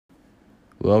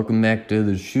Welcome back to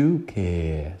the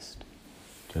Shucast.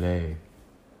 Today,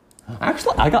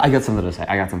 actually, I got something to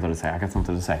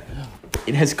say.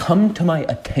 It has come to my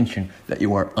attention that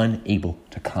you are unable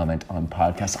to comment on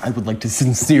podcasts. I would like to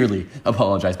sincerely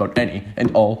apologize about any and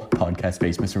all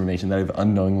podcast-based misinformation that I've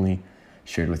unknowingly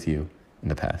shared with you in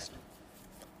the past.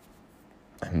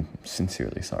 I'm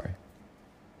sincerely sorry.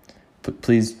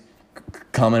 Please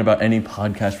comment about any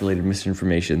podcast-related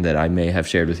misinformation that I may have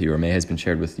shared with you or may has been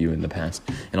shared with you in the past,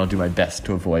 and I'll do my best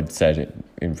to avoid said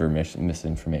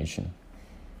misinformation.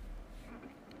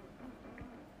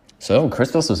 So,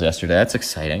 Christmas was yesterday. That's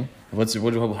exciting.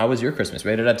 How was your Christmas?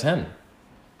 Rated at 10.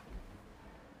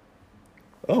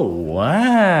 Oh,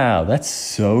 wow. That's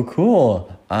so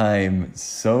cool. I'm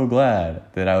so glad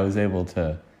that I was able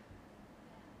to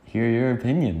hear your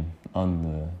opinion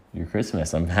on your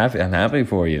Christmas. I'm happy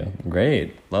for you.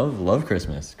 Great. Love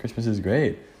Christmas. Christmas is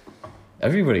great.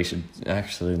 Everybody should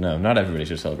not everybody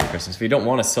should celebrate Christmas. If you don't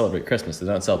want to celebrate Christmas, then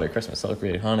don't celebrate Christmas.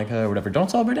 Celebrate Hanukkah or whatever.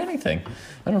 Don't celebrate anything.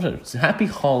 I don't know. Happy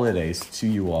holidays to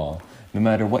you all. No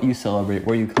matter what you celebrate,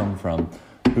 where you come from,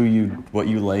 what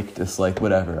you like, dislike,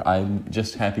 whatever. I'm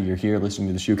just happy you're here listening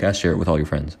to the Shucast. Share it with all your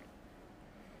friends.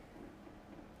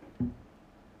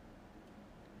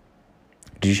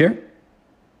 Did you share?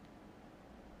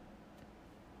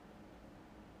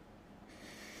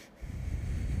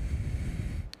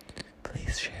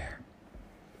 Please share.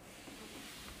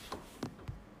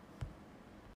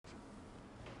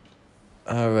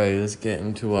 All right, let's get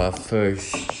into our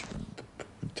first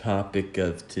topic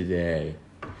of today.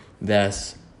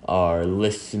 That's our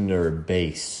listener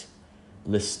base.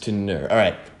 All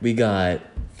right, we got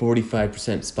 45%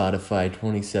 Spotify,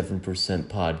 27%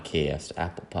 podcast,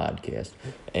 Apple Podcast,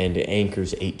 and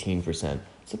Anchor's 18%.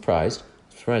 Surprised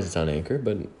it's on Anchor,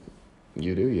 but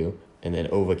you do you. And then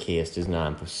Overcast is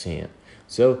 9%.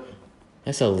 So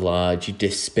that's a large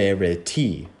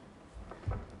disparity.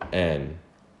 And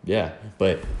yeah,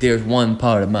 but there's one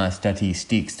part of my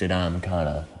statistics that I'm kind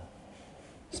of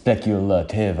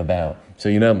speculative about. So,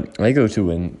 I go to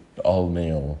an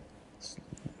all-male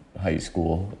high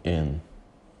school and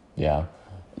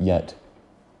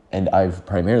I've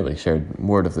primarily shared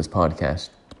word of this podcast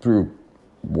through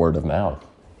word of mouth,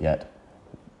 yet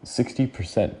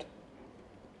 60%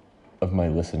 of my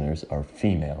listeners are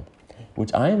female,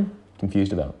 which I'm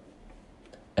confused about.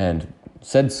 And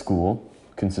said school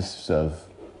consists of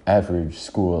average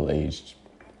school-aged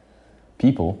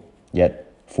people, yet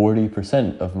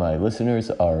 40% of my listeners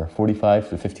are 45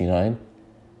 to 59,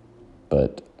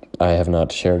 but I have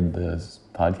not shared this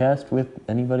podcast with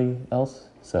anybody else,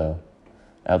 so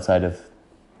outside of...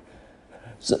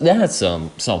 So that's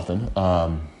something.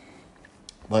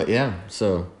 But yeah,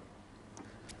 so...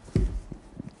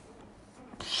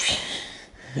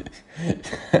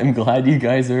 I'm glad you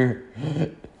guys are...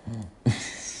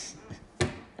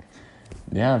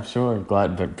 Yeah, I'm sure.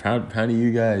 Glad, but proud of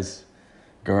you guys.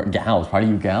 Gals, proud of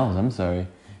you gals. I'm sorry.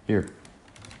 Here.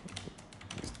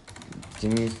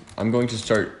 I'm going to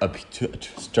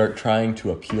start trying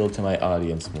to appeal to my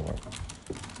audience more.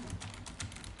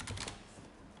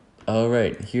 All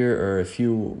right, here are a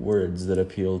few words that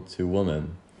appeal to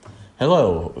women.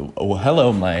 Hello,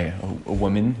 my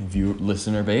women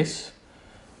listener base.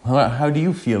 How do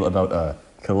you feel about a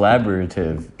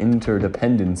collaborative,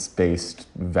 interdependence-based,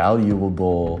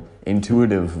 valuable,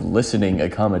 intuitive listening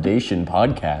accommodation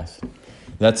podcast?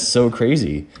 That's so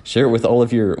crazy. Share it with all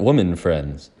of your woman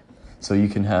friends so you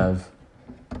can have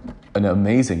an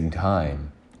amazing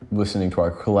time listening to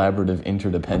our collaborative,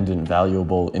 interdependent,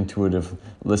 valuable, intuitive,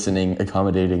 listening,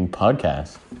 accommodating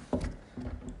podcast.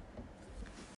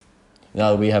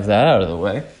 Now that we have that out of the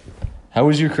way, how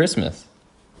was your Christmas?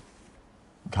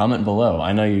 Comment below.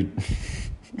 I know you...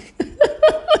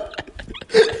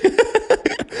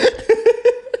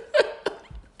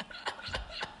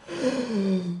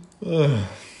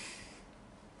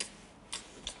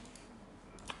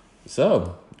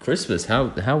 So, Christmas. How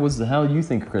do you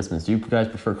think of Christmas? Do you guys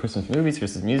prefer Christmas movies,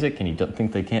 Christmas music? Can you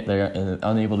think they're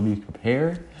unable to be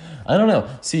prepared? I don't know.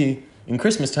 See, in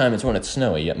Christmas time, it's when it's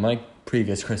snowy, yet my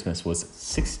previous Christmas was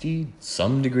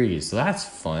 60-some degrees, so that's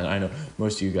fun. I know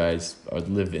most of you guys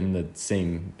live in the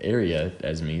same area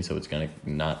as me, so it's going to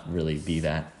not really be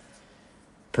that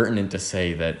pertinent to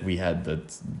say that we had the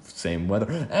same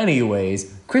weather.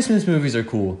 Anyways, Christmas movies are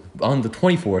cool. On the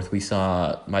 24th, we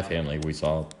saw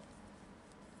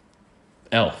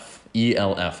Elf,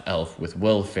 E-L-F, Elf, with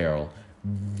Will Ferrell.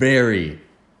 Very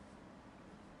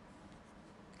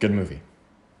good movie.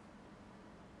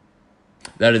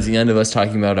 That is the end of us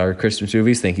talking about our Christmas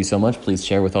movies. Thank you so much. Please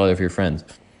share with all of your friends.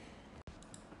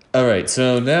 All right,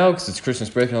 so now, because it's Christmas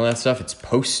break and all that stuff, it's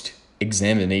post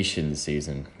examination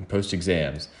season,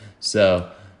 post-exams.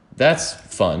 So that's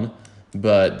fun,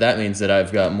 but that means that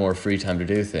I've got more free time to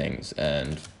do things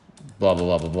and blah, blah,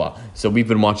 blah, blah, blah. So we've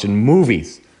been watching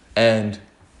movies, and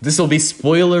this will be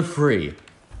spoiler-free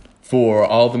for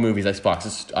all the movies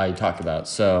I talk about.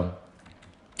 So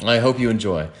I hope you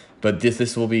enjoy, but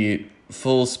this will be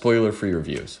full spoiler-free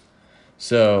reviews.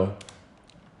 So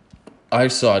I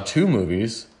saw 2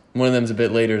 movies. One of them is a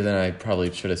bit later than I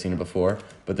probably should have seen it before,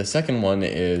 but the second one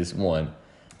is one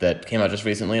that came out just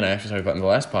recently, and I actually talked about in the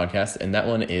last podcast, and that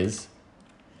one is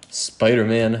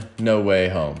Spider-Man No Way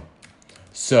Home.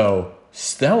 So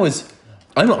that was...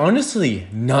 I'm honestly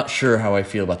not sure how I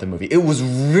feel about the movie. It was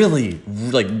really,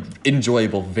 like,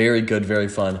 enjoyable, very good, very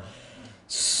fun.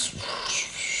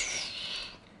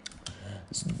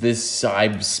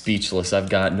 I'm speechless. I've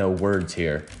got no words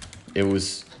here. It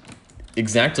was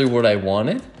exactly what I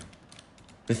wanted.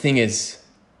 The thing is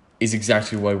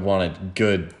exactly what I wanted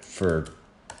good for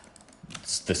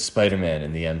the Spider-Man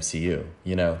in the MCU,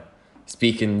 you know?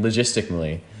 Speaking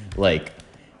logistically, like,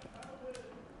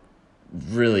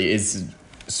 really is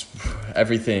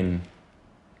everything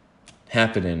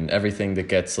happening, everything that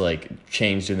gets, like,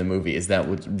 changed in the movie, is that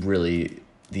what really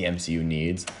the MCU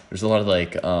needs? There's a lot of,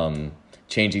 like,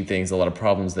 changing things, a lot of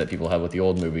problems that people have with the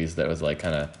old movies that was, like,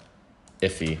 kind of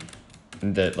iffy.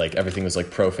 That, like, everything was,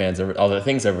 like, pro-fans, all the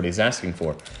things everybody's asking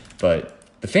for. But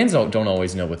the fans don't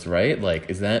always know what's right. Like,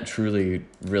 is that truly,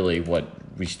 really what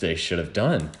they should have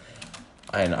done?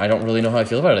 And I don't really know how I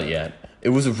feel about it yet. It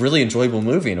was a really enjoyable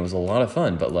movie, and it was a lot of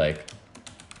fun. But, like,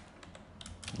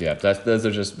 yeah,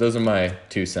 those are my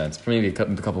 2 cents. Maybe a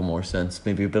couple more cents.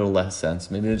 Maybe a bit of less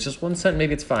cents. Maybe it's just 1 cent.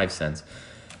 Maybe it's 5 cents.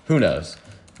 Who knows?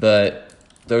 But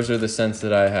those are the cents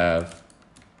that I have.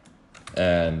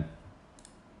 And...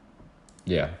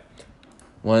 yeah.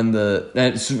 And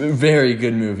it's a very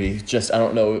good movie. Just, I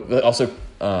don't know. Also,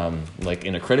 like,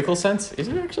 in a critical sense, is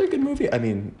it actually a good movie? I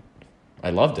mean,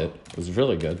 I loved it. It was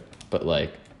really good. But,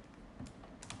 like,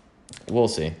 we'll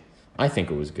see. I think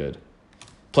it was good.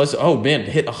 Plus, oh, man, it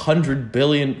hit $100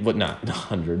 billion. What, not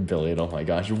 $100 billion. Oh, my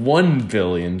gosh. $1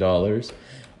 billion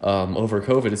over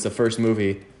COVID. It's the first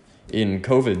movie in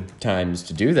COVID times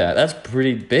to do that. That's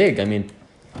pretty big. I mean...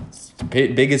 it's the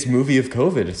biggest movie of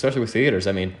COVID, especially with theaters.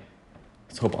 I mean,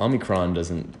 let's hope Omicron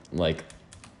doesn't, like,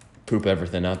 poop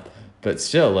everything up. But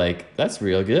still, like, that's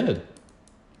real good.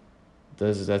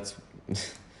 That's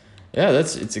yeah,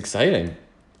 it's exciting.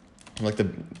 Like,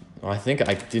 I think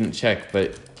I didn't check,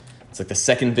 but it's like the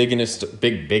second biggest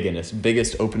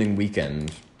opening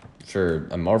weekend for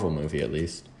a Marvel movie, at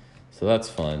least. So that's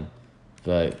fun.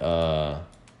 But,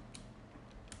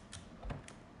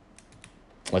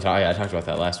 I talked about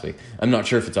that last week. I'm not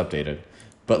sure if it's updated,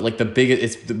 but, like,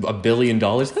 it's $1 billion.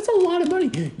 That's a lot of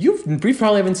money. We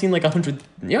probably haven't seen, like, 100.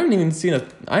 You haven't even seen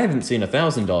I haven't seen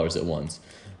 $1,000 at once,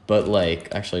 but,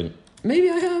 like, actually, maybe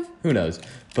I have. Who knows?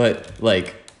 But,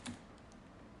 like,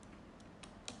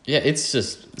 yeah, it's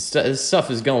just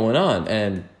stuff is going on,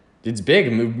 and it's big.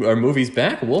 Our movie's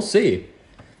back. We'll see.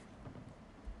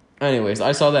 Anyways,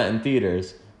 I saw that in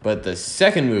theaters. But the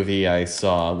second movie I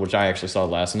saw, which I actually saw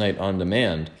last night on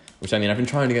demand, which, I mean, I've been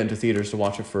trying to get into theaters to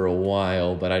watch it for a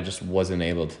while, but I just wasn't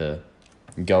able to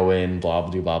go in, blah,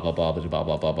 blah, blah, blah, blah, blah,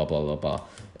 blah, blah, blah, blah, blah,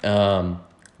 blah.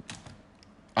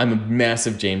 I'm a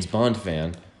massive James Bond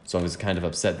fan, so I was kind of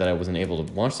upset that I wasn't able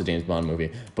to watch the James Bond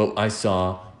movie, but I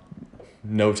saw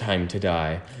No Time to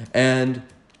Die, and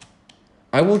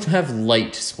I will have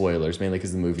light spoilers, mainly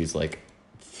because the movie's, like,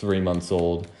 3 months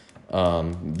old.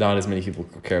 Not as many people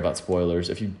care about spoilers.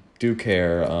 If you do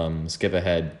care, skip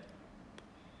ahead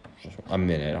a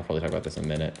minute. I'll probably talk about this in a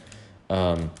minute.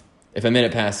 If a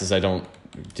minute passes, I don't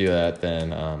do that,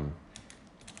 then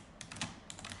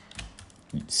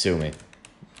sue me.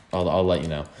 I'll let you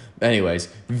know. Anyways,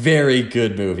 very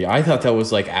good movie. I thought that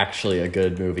was, like, actually a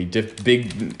good movie.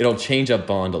 It'll change up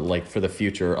Bond, like, for the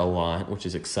future a lot, which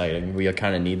is exciting. We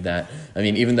kind of need that. I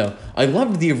mean, even though I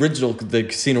loved the original, the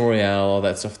Casino Royale, all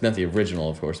that stuff. Not the original,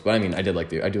 of course, but I mean, I do like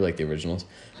the originals.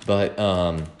 But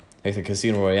like the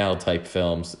Casino Royale type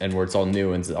films, and where it's all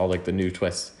new and all, like, the new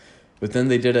twists. But then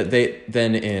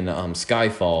then in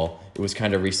Skyfall, it was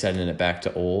kind of resetting it back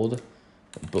to old.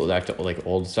 Back to, like,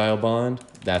 old style Bond.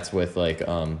 That's with, like,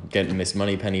 getting Miss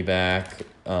Moneypenny back,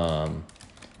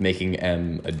 making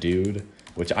M a dude,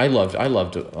 which I loved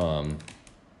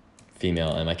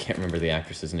female M. I can't remember the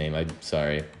actress's name. I'm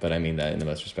sorry, but I mean that in the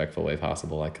most respectful way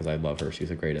possible, because I love her. She's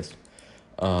the greatest.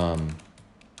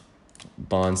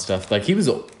 Bond stuff, like, he's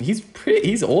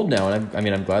old now, and I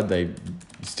mean I'm glad they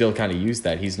still kind of use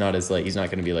that. He's not going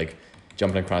to be, like,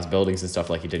 jumping across buildings and stuff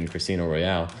like he did in Casino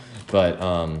Royale, but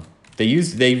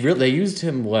they used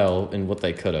him well in what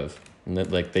they could have, and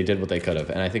that, like, they did what they could have,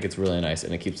 and I think it's really nice,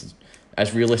 and it keeps it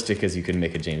as realistic as you can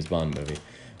make a James Bond movie.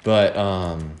 But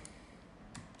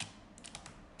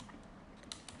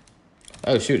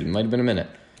oh shoot, it might have been a minute.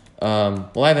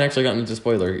 Well, I haven't actually gotten into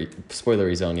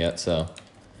spoilery zone yet, so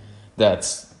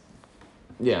that's,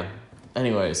 yeah.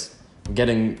 Anyways,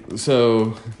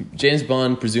 so James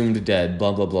Bond presumed dead,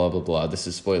 blah blah blah blah blah. This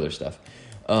is spoiler stuff.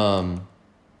 Actually,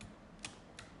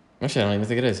 I don't even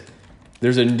think it is.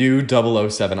 There's a new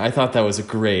 007. I thought that was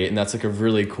great, and that's like a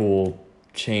really cool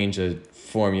change of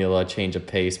formula, change of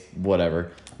pace,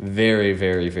 whatever. Very,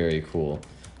 very, very cool.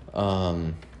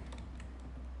 Oh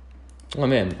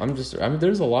man,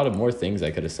 there's a lot of more things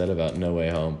I could have said about No Way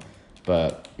Home,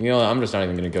 but I'm just not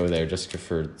even gonna go there just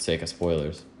for sake of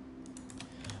spoilers.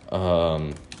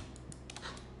 But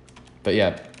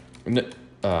yeah,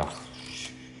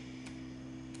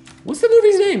 what's the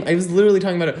movie's name? I was literally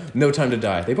talking about it. No Time to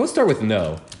Die. They both start with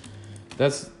no.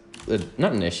 That's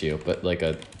not an issue, but like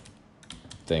a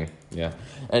thing. Yeah,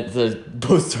 and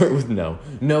both start with no.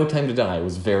 No Time to Die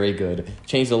was very good.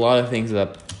 Changed a lot of things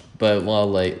up. But while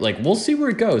like we'll see where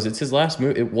it goes. It's his last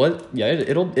movie.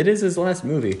 It is his last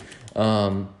movie.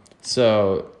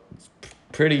 So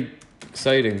pretty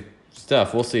exciting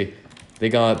stuff. We'll see. They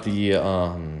got the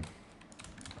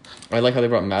I like how they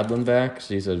brought Madeline back.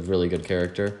 She's a really good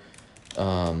character.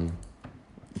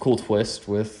 Cool twist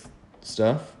with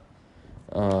stuff.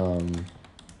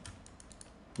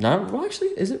 Actually,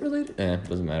 is it related?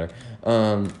 Doesn't matter.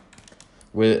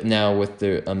 With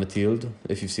the Mathilde,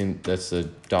 if you've seen, that's the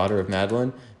daughter of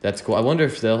Madeline. That's cool. I wonder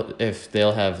if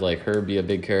they'll have like her be a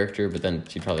big character, but then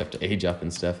she'd probably have to age up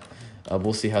and stuff.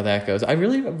 We'll see how that goes. I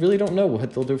really don't know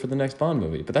what they'll do for the next Bond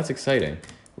movie, but that's exciting.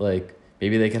 Like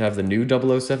maybe they could have the new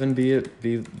 007 be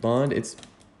Bond. It's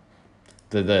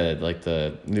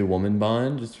the new woman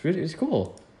Bond. It's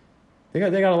cool. They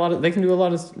got a lot of, they can do a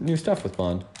lot of new stuff with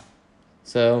Bond.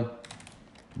 So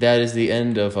that is the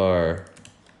end of our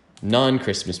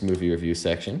non-Christmas movie review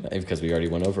section, because we already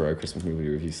went over our Christmas movie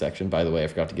review section. By the way, I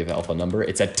forgot to give Alpha a number.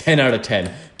 It's a 10 out of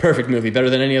 10. Perfect movie.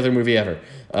 Better than any other movie ever.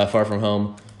 Far From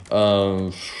Home.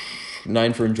 9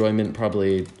 for enjoyment.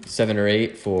 Probably 7 or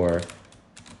 8 for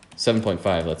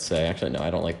 7.5, let's say. Actually, no, I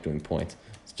don't like doing points.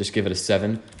 Just give it a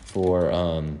 7 for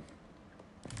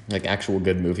like actual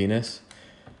good moviness.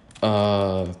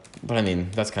 But I mean,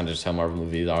 that's kind of just how Marvel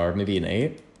movies are. Maybe an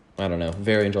 8? I don't know.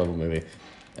 Very enjoyable movie.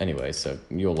 Anyway, so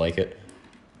you'll like it.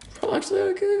 Well, actually,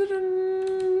 I'll give it a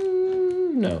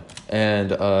no. And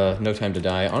No Time to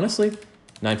Die. Honestly,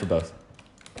 9 for both.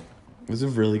 It was a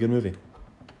really good movie.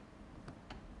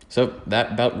 So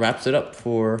that about wraps it up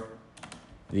for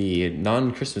the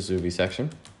non-Christmas movie section.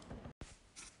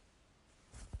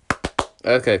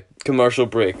 Okay, commercial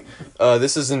break.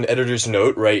 This is an editor's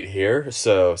note right here,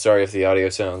 so sorry if the audio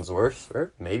sounds worse,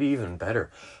 or maybe even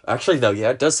better. Actually, no, yeah,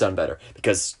 it does sound better,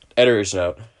 because editor's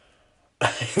note,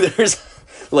 there's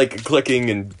like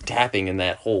clicking and tapping in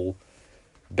that whole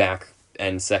back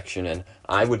end section, and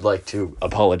I would like to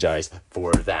apologize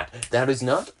for that. That is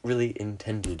not really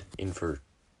intended in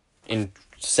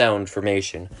sound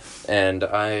formation, and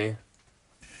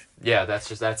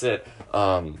that's it.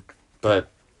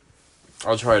 But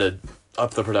I'll try to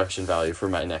up the production value for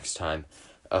my next time.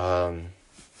 Yeah.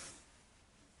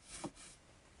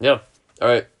 All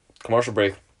right. Commercial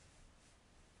break.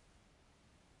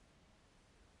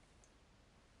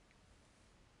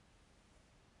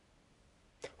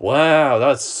 Wow,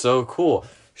 that's so cool.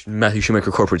 Matthew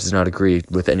Shoemaker Corporate does not agree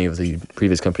with any of the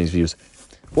previous company's views.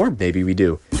 Or maybe we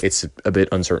do. It's a bit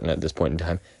uncertain at this point in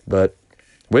time. But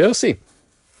we'll see.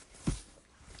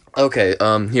 Okay,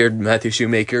 here, Matthew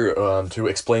Shoemaker, to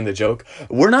explain the joke.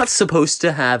 We're not supposed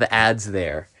to have ads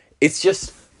there. It's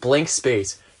just blank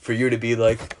space for you to be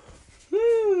like,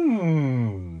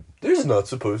 there's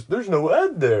no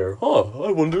ad there. Huh,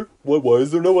 I wonder, why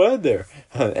is there no ad there?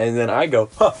 And then I go,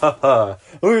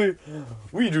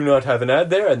 we do not have an ad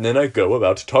there. And then I go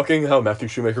about talking how Matthew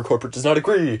Shoemaker Corporate does not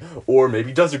agree, or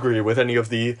maybe does agree with any of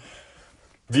the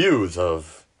views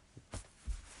of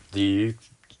the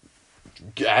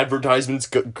advertisements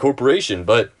corporation.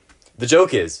 But the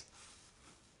joke is,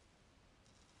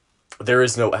 there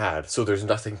is no ad, so there's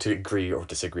nothing to agree or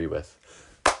disagree with.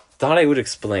 Thought I would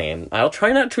explain. I'll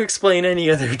try not to explain any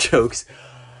other jokes.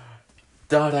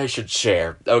 Thought I should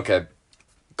share. Okay.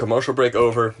 Commercial break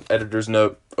over. Editor's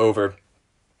note over.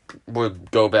 We'll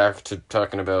go back to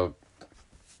talking about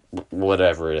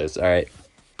whatever it is. Alright.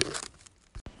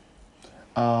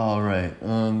 Alright.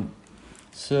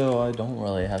 So I don't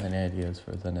really have any ideas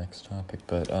for the next topic,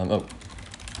 but,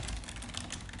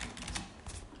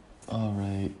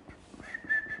 Alright.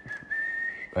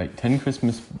 Right, 10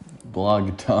 Christmas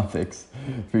blog topics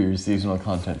for your seasonal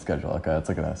content schedule. Okay, let's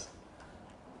look at this.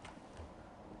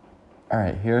 All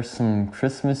right, here's some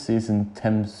Christmas season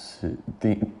THEMSE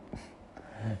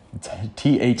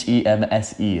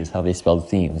is how they spelled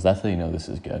themes. That's how you know this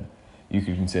is good. You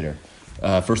could consider.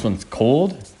 First one's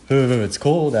cold. It's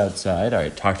cold outside. All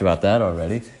right, talked about that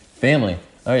already. Family.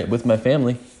 All right, with my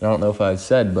family. I don't know if I've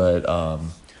said, but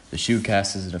the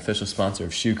Shucast is an official sponsor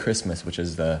of Shoe Christmas, which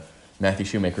is the Matthew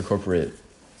Shoemaker corporate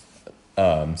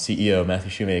CEO Matthew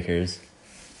Shoemaker's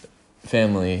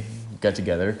family get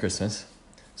together Christmas.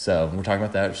 So we're talking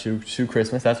about that Shoe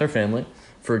Christmas. That's our family.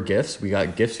 For gifts, we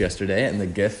got gifts yesterday, and the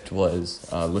gift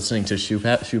was listening to Shoe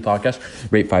Podcast.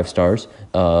 Rate 5 stars.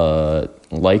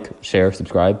 Like, share,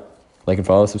 subscribe. Like and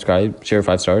follow, subscribe, share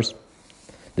 5 stars.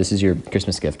 This is your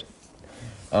Christmas gift.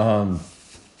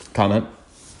 Comment.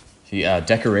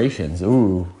 Decorations.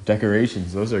 Ooh,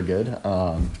 decorations. Those are good.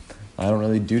 I don't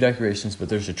really do decorations, but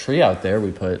there's a tree out there.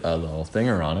 We put a little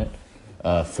thinger on it.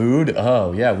 Food.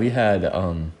 Oh, yeah, we had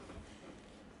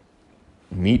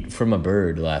meat from a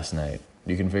bird last night.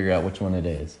 You can figure out which one it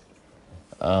is.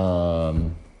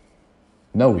 No,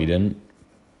 we didn't.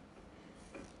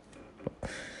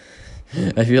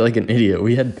 I feel like an idiot.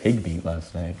 We had pig meat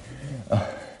last night.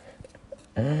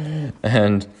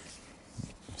 And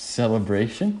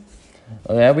celebration.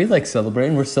 Oh, yeah, we like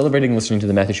celebrating. We're celebrating listening to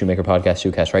the Matthew Shoemaker podcast,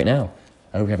 Shucast, right now.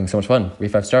 I hope you're having so much fun.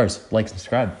 Rate 5 stars. Like,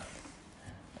 subscribe.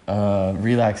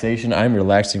 Relaxation. I'm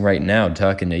relaxing right now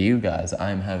talking to you guys.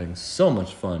 I'm having so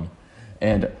much fun.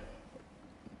 And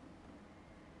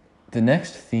the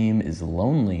next theme is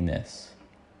loneliness.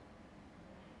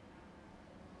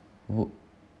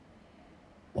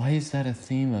 Why is that a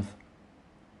theme of...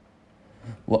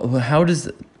 How does...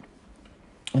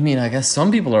 I mean, I guess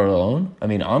some people are alone. I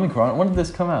mean, Omicron. When did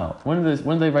this come out? When did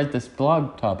they write this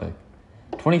blog topic?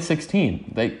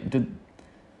 2016. They did...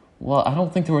 Well, I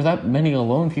don't think there were that many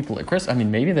alone people at Christmas. I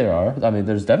mean, maybe there are. I mean,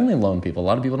 there's definitely alone people. A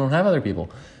lot of people don't have other people.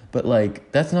 But,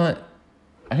 like, that's not...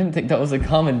 I didn't think that was a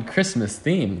common Christmas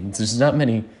theme. There's not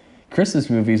many Christmas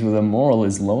movies where the moral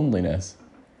is loneliness.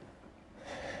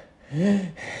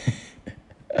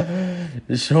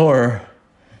 Sure.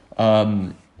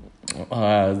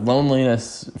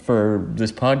 Loneliness for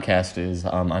this podcast is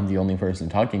I'm the only person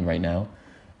talking right now.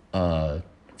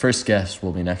 First guest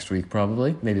will be next week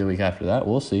probably. Maybe the week after that.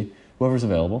 We'll see. Whoever's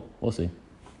available. We'll see.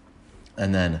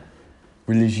 And then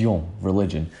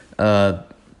religion.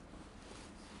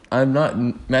 I'm not...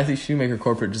 Matthew Shoemaker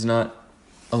Corporate does not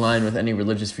align with any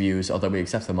religious views, although we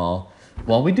accept them all.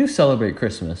 Well, we do celebrate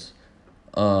Christmas.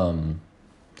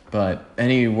 But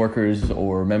any workers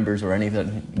or members or any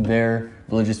of their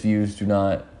religious views do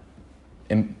not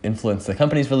influence the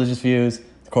company's religious views,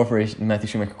 the corporation, Matthew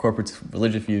Shoemaker Corporate's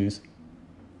religious views,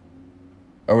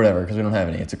 or whatever, because we don't have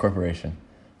any. It's a corporation.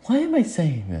 Why am I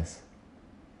saying this?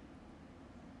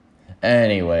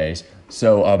 Anyways,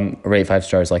 so rate 5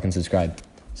 stars, like, and subscribe.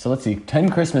 So let's see, 10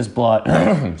 Christmas blog...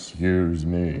 Excuse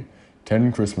me.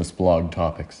 10 Christmas blog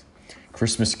topics.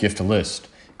 Christmas gift list.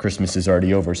 Christmas is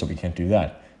already over, so we can't do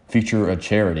that. Feature a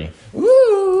charity.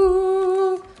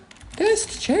 Ooh!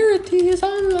 Best charity is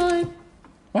online.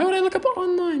 Why would I look up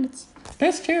online? It's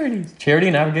best charities.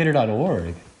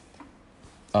 CharityNavigator.org.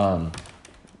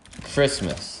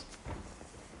 Christmas.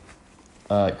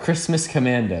 Christmas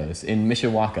Commandos in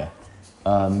Mishawaka.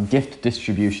 Gift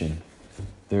distribution.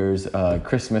 There's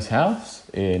Christmas House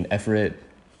in Everett,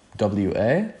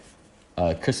 WA.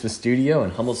 Christmas Studio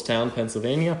in Hummelstown,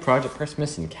 Pennsylvania. Project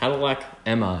Christmas in Cadillac,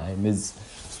 MI.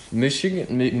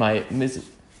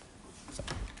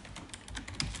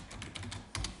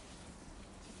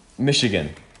 Michigan.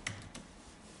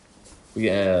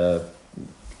 Yeah,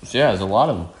 there's a lot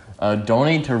of them.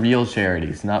 Donate to real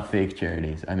charities, not fake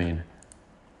charities. I mean,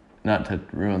 not to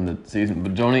ruin the season,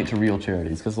 but donate to real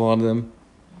charities, because a lot of them,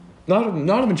 not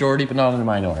a majority, but not a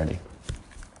minority.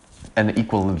 An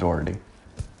equal majority.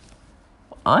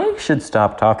 I should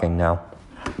stop talking now.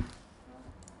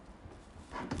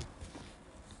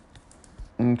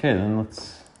 Okay, then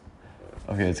let's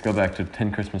go back to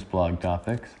 10 Christmas blog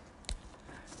topics.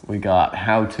 We got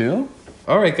how to.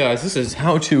 All right, guys, this is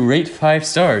how to rate 5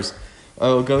 stars.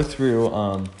 I'll go through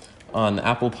on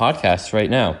Apple Podcasts right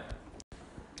now.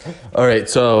 All right,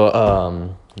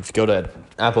 so if you go to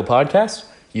Apple Podcasts,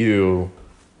 you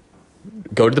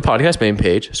go to the podcast main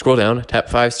page, scroll down, tap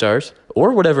 5 stars,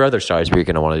 or whatever other stars you're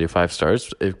going to want to do 5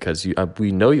 stars, because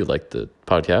we know you like the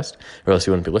podcast, or else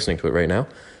you wouldn't be listening to it right now.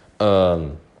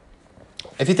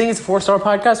 If you think it's a 4-star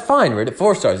podcast, fine, rate it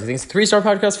 4 stars. If you think it's a 3-star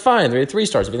podcast, fine, rate it 3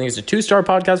 stars. If you think it's a 2-star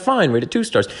podcast, fine, rate it 2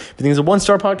 stars. If you think it's a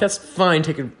 1-star podcast, fine,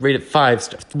 rate it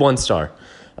 1 star.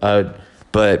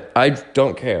 But I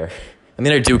don't care. I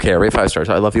mean, I do care. Rate 5 stars.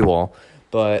 I love you all.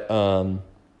 But, all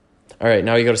right,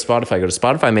 now you go to Spotify. Go to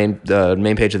Spotify,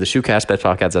 main page of the Shucast,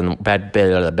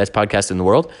 best podcast in the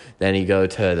world. Then you go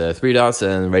to the 3 dots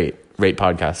and rate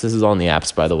podcast. This is all in the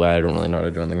apps, by the way. I don't really know how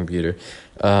to do it on the computer.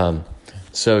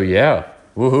 So, yeah.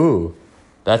 Woohoo.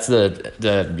 That's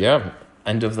the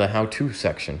end of the how-to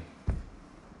section.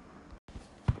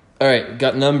 All right,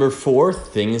 got number 4,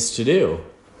 things to do.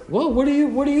 Well, what do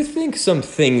you think some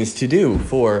things to do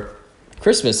for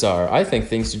Christmas are? I think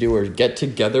things to do are get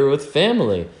together with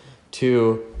family,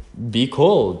 to be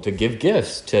cold, to give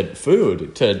gifts, to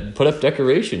food, to put up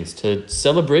decorations, to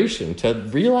celebration, to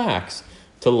relax,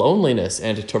 to loneliness,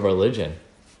 and to religion.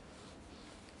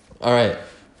 All right,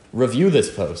 review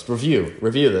this post. Review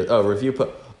this.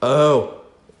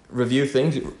 Review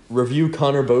things. Review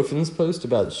Connor Boffin's post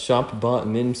about shop-bought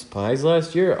mince pies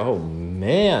last year. Oh,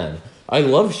 man. I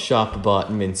love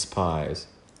shop-bought mince pies.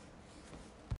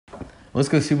 Let's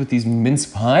go see what these mince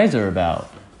pies are about.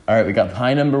 All right, we got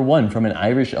pie number 1 from an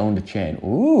Irish-owned chain.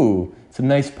 Ooh, it's a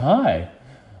nice pie.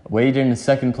 Weighed in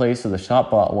second place of the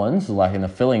shop-bought ones, lacking the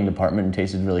filling department and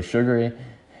tasted really sugary.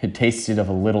 It tasted of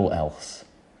a little else.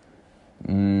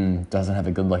 Doesn't have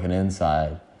a good-looking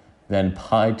inside. Then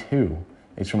pie 2.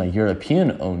 It's from a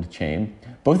European-owned chain.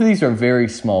 Both of these are very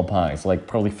small pies, like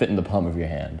probably fit in the palm of your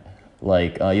hand.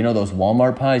 Like, you know those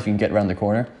Walmart pies you can get around the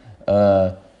corner?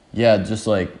 Yeah, just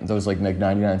like those like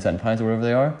 99-cent pies or whatever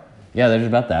they are. Yeah, they're just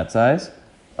about that size.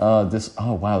 Oh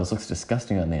wow, this looks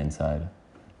disgusting on the inside.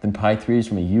 Then pie 3 is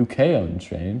from a UK-owned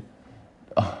chain.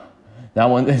 Oh, that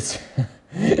one is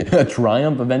a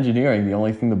triumph of engineering, the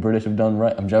only thing the British have done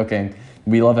right. I'm joking.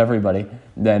 We love everybody.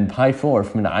 Then pie 4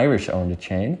 from an Irish-owned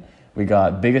chain. We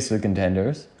got biggest of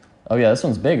contenders. Oh yeah, this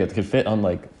one's big. It could fit on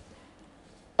like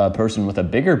a person with a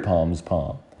bigger palm's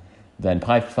palm. Then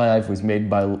pie 5 was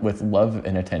made with love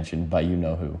and attention by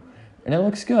you-know-who. And it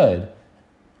looks good.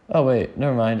 Oh wait,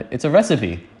 never mind. It's a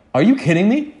recipe. Are you kidding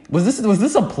me? Was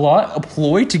this a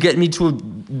ploy to get me to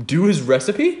do his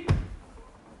recipe?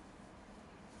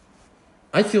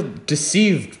 I feel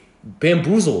deceived,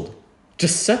 bamboozled,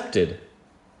 decepted.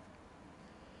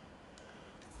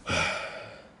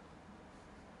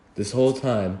 This whole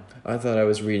time, I thought I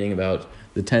was reading about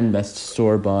the 10 best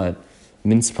store-bought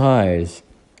mince pies.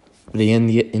 But in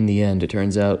the end, it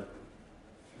turns out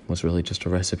it was really just a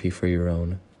recipe for your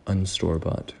own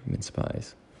unstore-bought mince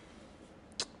pies.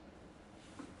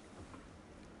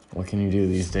 What can you do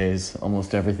these days?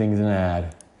 Almost everything's an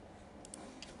ad.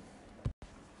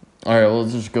 All right, well,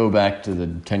 let's just go back to the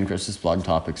 10 Christmas blog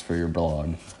topics for your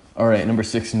blog. All right, number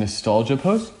 6, nostalgia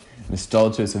post.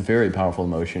 Nostalgia is a very powerful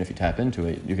emotion. If you tap into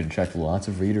it, you can attract lots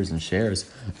of readers and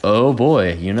shares. Oh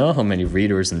boy, you know how many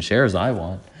readers and shares I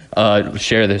want.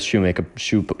 Share this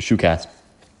Shucast.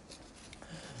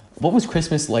 What was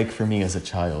Christmas like for me as a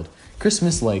child?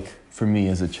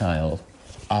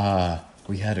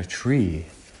 We had a tree.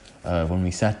 When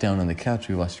we sat down on the couch,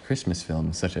 we watched Christmas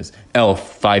films such as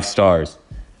Elf, 5 stars.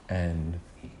 And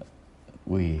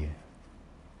we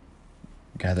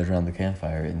gathered around the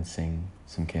campfire and sing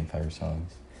some campfire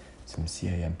songs, some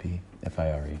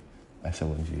CAMPFIRE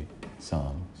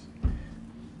songs.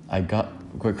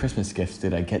 What Christmas gifts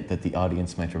did I get that the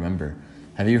audience might remember?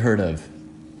 Have you heard of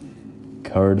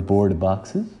cardboard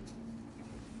boxes?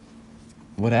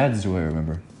 What ads do I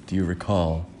remember? Do you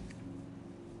recall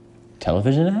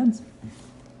television ads?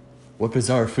 What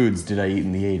bizarre foods did I eat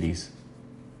in the 80s?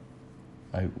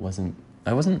 I wasn't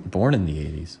born in the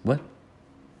 80s. What?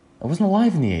 I wasn't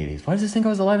alive in the 80s. Why does this think I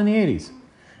was alive in the 80s?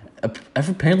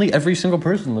 Apparently every single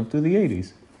person lived through the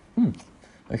 80s.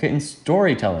 Okay, and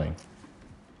storytelling.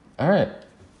 All right.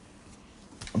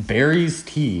 Barry's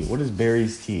Tea. What is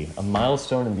Barry's Tea? A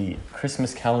milestone in the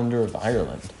Christmas calendar of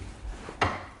Ireland.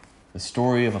 The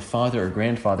story of a father or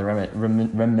grandfather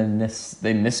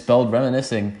reminiscing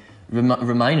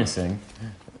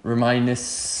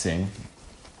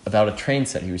about a train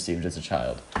set he received as a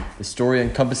child. The story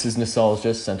encompasses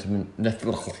nostalgia,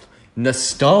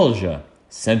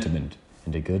 sentiment,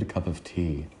 and a good cup of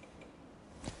tea.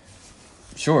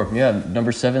 Sure, yeah,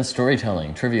 number 7,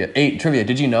 storytelling. Trivia. 8, trivia.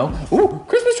 Did you know? Ooh,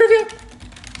 Christmas trivia!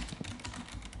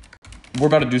 We're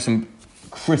about to do some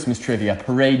Christmas trivia.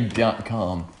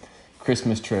 Parade.com.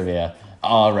 Christmas trivia.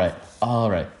 All right.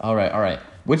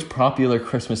 Which popular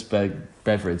Christmas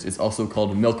beverage is also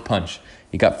called milk punch?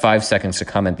 You got 5 seconds to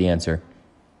comment the answer.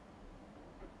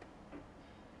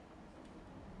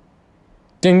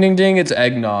 Ding, ding, ding, it's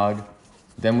eggnog.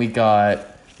 Then we got,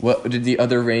 what did the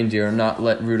other reindeer not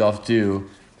let Rudolph do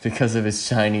because of his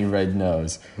shiny red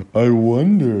nose? I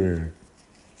wonder.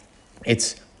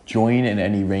 It's join in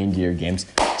any reindeer games.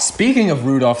 Speaking of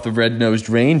Rudolph the Red-Nosed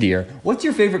Reindeer, what's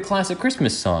your favorite classic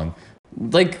Christmas song?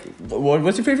 Like,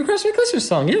 what's your favorite Christmas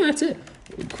song? Yeah, that's it.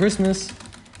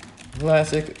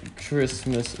 Classic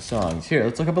Christmas songs. Here,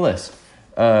 let's look up a list.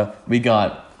 We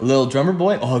got Little Drummer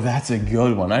Boy. Oh, that's a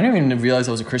good one. I didn't even realize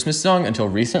that was a Christmas song until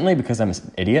recently because I'm an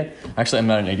idiot. Actually, I'm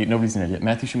not an idiot. Nobody's an idiot.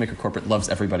 Matthew Shoemaker Corporate loves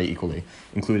everybody equally,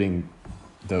 including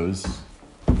those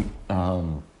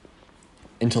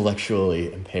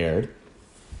intellectually impaired.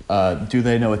 Do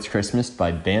They Know It's Christmas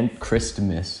by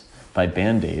Christmas by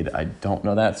Band-Aid. I don't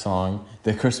know that song.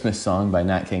 The Christmas Song by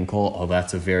Nat King Cole. Oh,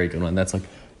 that's a very good one. That's like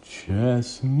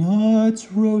chestnuts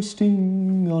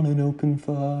roasting on an open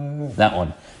fire. That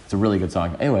one. It's a really good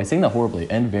song. Anyway, I sing that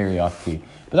horribly and very off-key,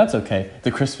 but that's okay.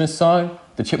 The Christmas Song,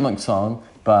 the Chipmunk Song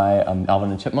by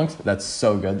Alvin and Chipmunks. That's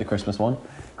so good. The Christmas one.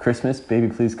 Christmas, Baby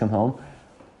Please Come Home.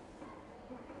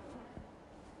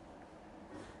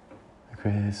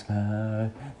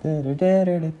 Christmas.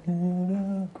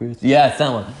 Yeah, it's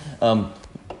that one.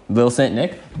 Little Saint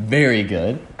Nick, very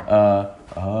good.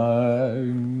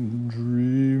 I'm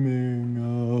dreaming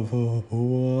of a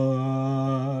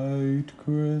white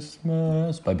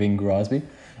Christmas by Bing Crosby.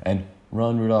 And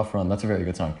Run, Rudolph, Run. That's a very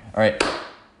good song. All right,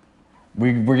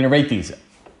 we're going to rate these.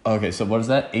 Okay, so what is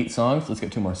that? 8 songs? Let's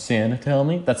get 2 more. Santa Tell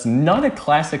Me. That's not a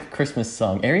classic Christmas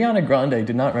song. Ariana Grande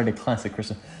did not write a classic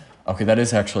Christmas. Okay, that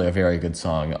is actually a very good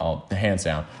song, hands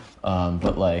down.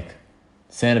 But like,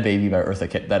 Santa Baby by Eartha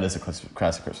Kitt, that is a classic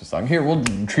Christmas song. Here, we'll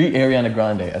treat Ariana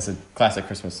Grande as a classic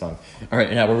Christmas song. All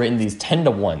right, now we're rating these 10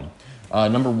 to 1.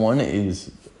 Number 1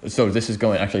 is, so this is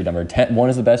going, actually number 10, 1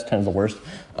 is the best, 10 is the worst.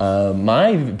 My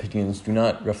opinions do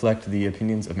not reflect the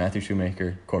opinions of Matthew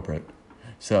Shoemaker Corporate.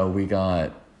 So we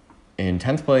got, in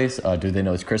 10th place, Do They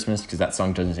Know It's Christmas, because that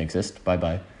song doesn't exist,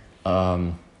 bye-bye.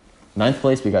 9th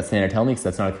place, we got Santa Tell Me, because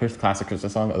that's not a classic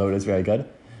Christmas song, although it is very good.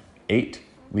 8,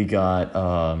 we got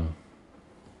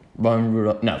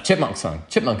Chipmunk Song.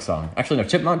 Actually, no,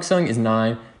 Chipmunk Song is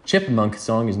 9. Chipmunk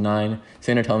Song is 9.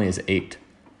 Santa Tell Me is 8.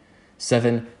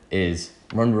 7 is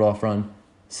Run, Rudolph, Run.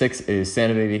 6 is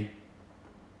Santa Baby.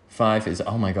 5 is,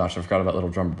 oh my gosh, I forgot about Little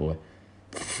Drummer Boy.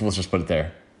 Let's just put it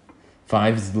there.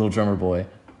 5 is Little Drummer Boy.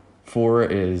 4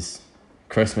 is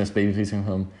Christmas, Baby Please Come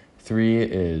Home. 3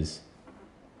 is...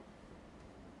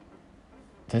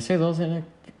 Did I say Little Saint Nick?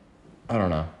 I don't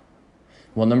know.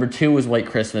 Well, number 2 is White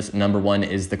Christmas. Number 1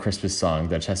 is the Christmas song,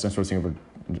 that Chestnuts Roasting Over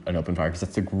an Open Fire, because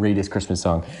that's the greatest Christmas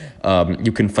song.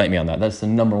 You can fight me on that. That's the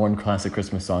number 1 classic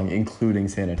Christmas song, including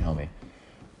Santa Tell Me.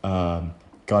 God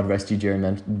Rest You,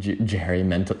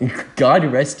 God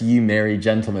Rest You Merry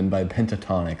Gentlemen by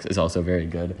Pentatonics is also very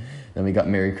good. Then we got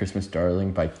Merry Christmas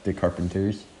Darling by The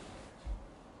Carpenters.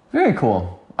 Very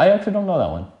cool. I actually don't know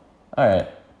that one. All right.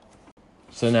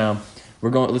 So now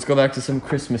let's go back to some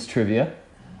Christmas trivia.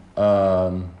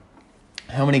 How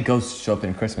many ghosts show up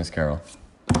in Christmas Carol?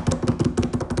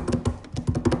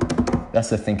 That's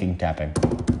the thinking tapping.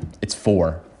 It's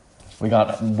 4. We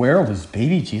got Where Was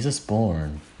Baby Jesus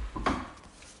Born?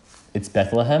 It's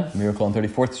Bethlehem. Miracle on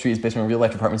 34th Street is based on a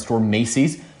real-life department store.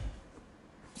 Macy's.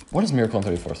 What is Miracle on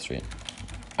 34th Street?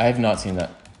 I have not seen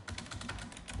that.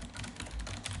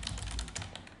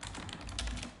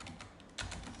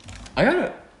 I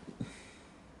gotta...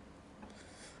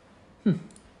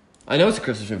 I know it's a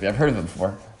Christmas movie. I've heard of it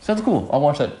before. Sounds cool. I'll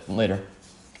watch that later.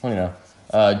 Let me know.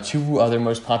 2 other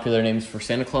most popular names for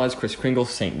Santa Claus: Kris Kringle,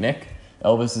 Saint Nick.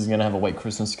 Elvis is gonna have a white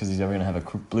Christmas because he's never gonna have a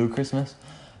blue Christmas.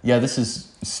 Yeah, this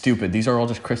is stupid. These are all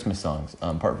just Christmas songs,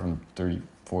 apart from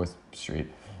 34th Street.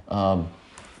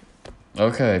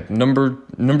 Okay, number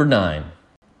 9.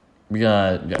 We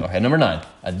got number 9.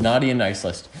 A naughty and nice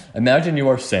list. Imagine you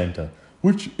are Santa.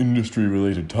 Which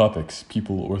industry-related topics,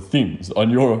 people, or themes are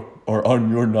on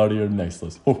your naughty or nice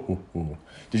list? Ho, ho, ho.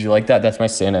 Did you like that? That's my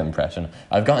Santa impression.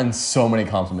 I've gotten so many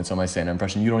compliments on my Santa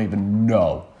impression. You don't even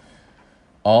know.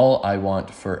 All I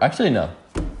want for... Actually, no.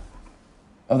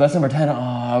 Oh, that's number 10. Oh,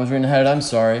 I was reading ahead. I'm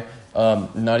sorry.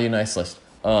 Naughty and nice list.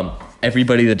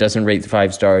 Everybody that doesn't rate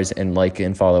 5 stars and like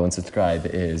and follow and subscribe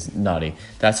is naughty.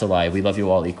 That's a lie. We love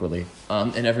you all equally.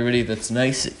 And everybody that's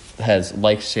nice has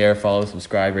like, share, follow,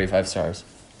 subscribe, rate 5 stars,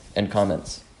 and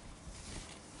comments.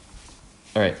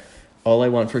 All right. All I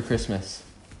want for Christmas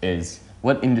is,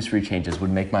 what industry changes would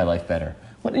make my life better?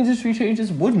 What industry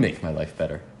changes would make my life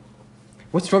better?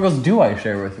 What struggles do I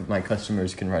share with my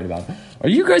customers can write about? Are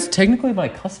you guys technically my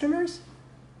customers?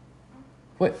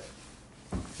 What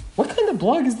kind of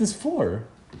blog is this for?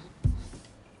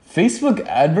 Facebook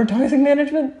advertising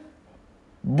management?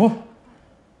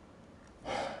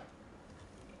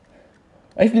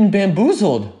 I've been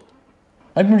bamboozled.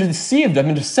 I've been deceived. I've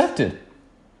been decepted.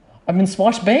 I've been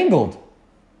swashbangled.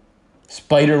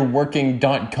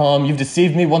 Spiderworking.com. You've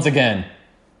deceived me once again.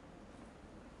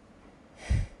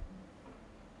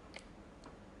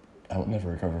 I will never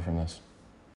recover from this.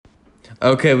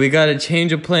 Okay, we got a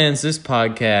change of plans this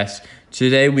podcast.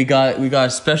 Today we got a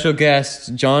special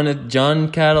guest, John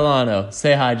Catalano.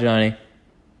 Say hi, Johnny.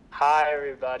 Hi,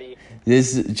 everybody.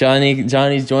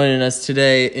 Johnny's joining us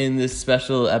today in this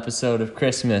special episode of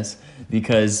Christmas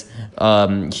because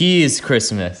he is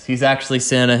Christmas. He's actually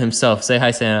Santa himself. Say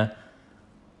hi, Santa.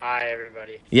 Hi,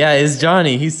 everybody. Yeah, it's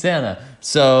Johnny. He's Santa.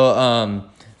 So,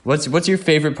 what's your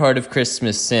favorite part of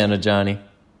Christmas, Santa, Johnny?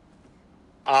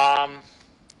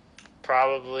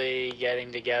 Probably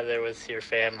getting together with your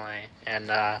family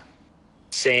and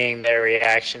seeing their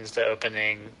reactions to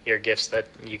opening your gifts that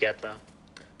you get them.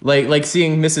 Like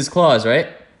seeing Mrs. Claus, right?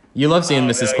 You love seeing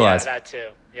Mrs. Claus. Yeah, that too.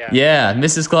 Yeah. Yeah,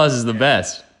 Mrs. Claus is the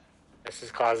best.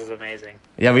 Mrs. Claus is amazing.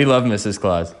 Yeah, we love Mrs.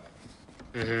 Claus.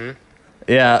 Mm-hmm.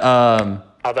 Yeah,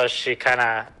 Although she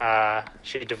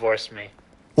she divorced me.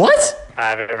 What? I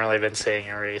haven't really been seeing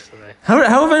her recently. How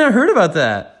have I not heard about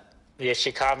that? Yeah,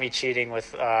 she caught me cheating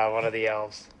with one of the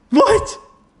elves. What?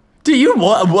 Do you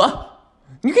what?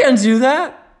 You can't do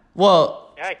that.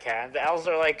 Well, Yeah, I can. The elves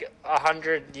are like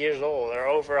 100 years old. They're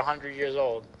over 100 years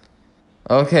old.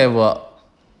 okay, well,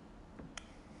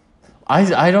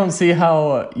 I don't see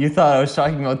how you thought I was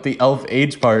talking about the elf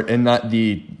age part and not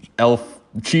the elf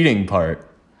cheating part.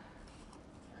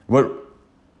 What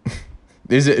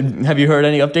is it? Have you heard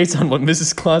any updates on what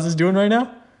Mrs. Claus is doing right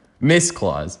now? Miss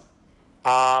Claus.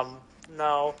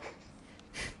 No.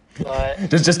 But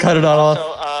Just cut it all off.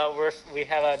 so we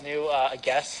have a new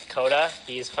guest, Coda.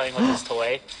 He's playing with his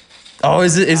toy. Oh,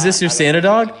 is this your Santa I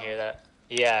don't know if dog? you can hear that.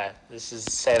 Yeah, this is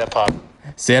Santa Pup.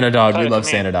 Santa dog. We Coda, love come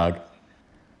here. Santa dog.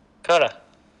 Coda.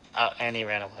 Oh, and he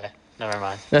ran away. Never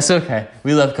mind. That's okay.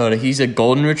 We love Coda. He's a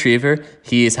golden retriever.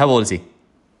 How old is he?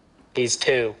 He's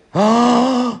 2.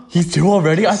 He's 2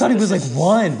 already? I thought he was like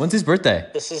 1. When's his birthday?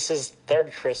 This is his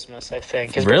 3rd Christmas, I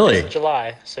think. His Really? birthday's in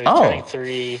July, so he's Oh. turning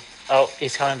 3. Oh,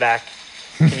 he's coming back.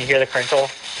 Can you hear the crinkle?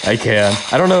 I can.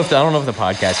 I don't know if the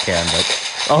podcast can,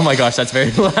 but oh my gosh, that's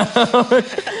very loud.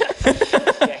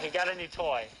 Yeah, he got a new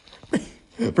toy.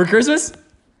 For Christmas?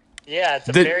 Yeah, it's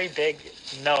a Did- very big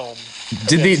gnome.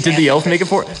 Did the elf make it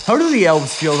for? How do the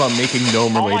elves feel about making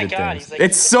gnome Oh my related God, things? he's like-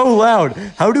 It's so loud.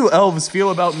 How do elves feel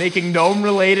about making gnome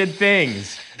related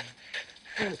things?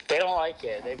 They don't like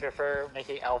it. They prefer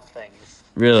making elf things.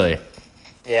 Really?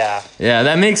 Yeah. Yeah,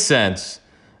 that makes sense.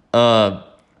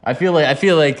 I feel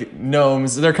like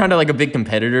gnomes, they're kind of like a big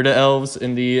competitor to elves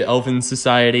in the elfin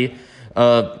society.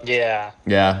 Yeah.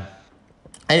 Yeah.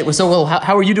 Anyway, so well,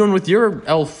 how are you doing with your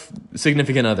elf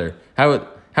significant other? How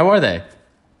are they?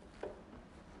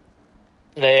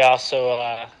 They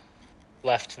also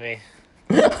left me.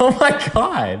 Oh my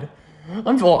god.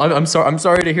 I'm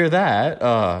sorry to hear that.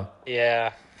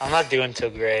 Yeah. I'm not doing too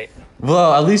great.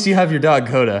 Well, at least you have your dog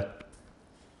Coda.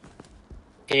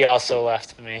 He also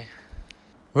left me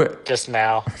What? just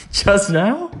now. Just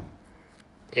now?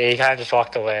 Yeah, he kind of just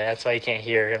walked away. That's why you can't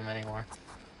hear him anymore.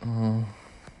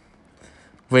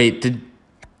 Wait,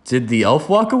 did the elf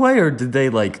walk away or did they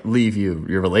like leave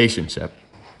your relationship?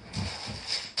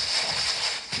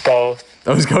 Both.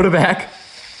 Oh, is Coda back?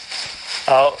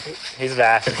 Oh, he's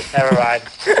back. Never mind.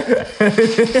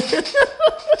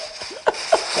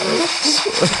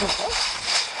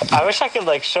 I wish I could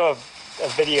like show a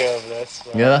video of this.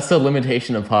 But... Yeah, that's the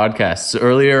limitation of podcasts.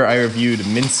 Earlier, I reviewed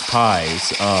mince pies,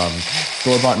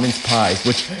 store-bought mince pies,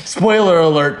 which, spoiler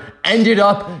alert, ended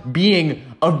up being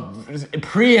a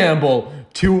preamble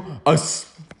to a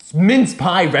mince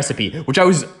pie recipe, which I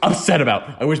was upset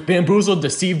about. I was bamboozled,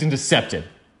 deceived, and decepted.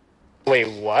 Wait,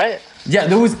 what? Yeah,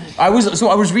 I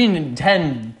was reading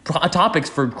 10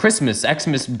 topics for Christmas,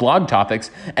 Xmas blog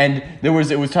topics, and it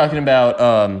was talking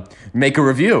about make a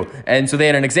review, and so they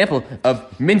had an example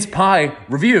of mince pie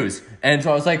reviews, and so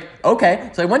I was like,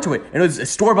 okay, so I went to it, and it was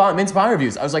store-bought mince pie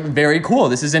reviews. I was like, very cool,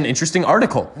 this is an interesting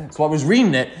article. So I was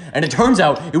reading it, and it turns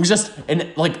out it was just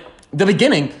the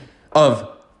beginning of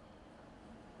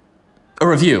a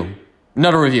review,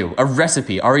 not a review, a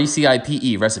recipe,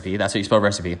 RECIPE recipe. That's how you spell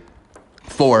recipe.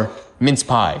 For mince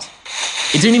pies.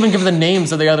 It didn't even give the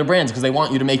names of the other brands because they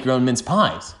want you to make your own mince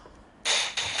pies.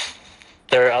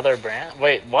 There are other brands?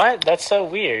 Wait, what? That's so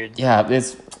weird. Yeah,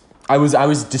 I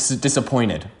was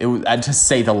disappointed, to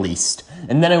say the least.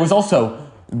 And then I was also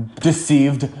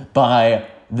deceived by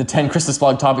the 10 Christmas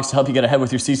blog topics to help you get ahead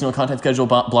with your seasonal content schedule,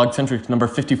 blog centric number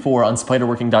 54 on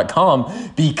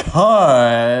spiderworking.com,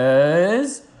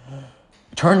 because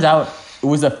it turns out it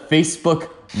was a Facebook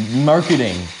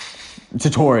marketing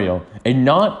tutorial and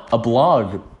not a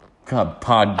blog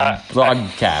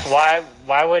podcast.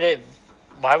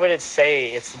 Why would it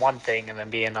say it's one thing and then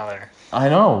be another? I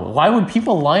know. Why would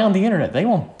people lie on the internet?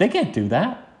 They can't do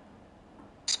that.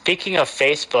 Speaking of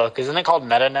Facebook, isn't it called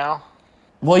Meta now?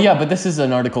 Well, yeah, but this is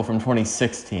an article from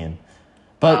 2016.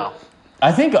 But Oh.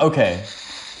 I think, okay,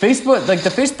 Facebook, like the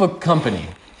Facebook company,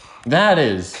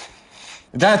 that's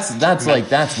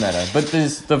Meta. But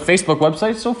is the Facebook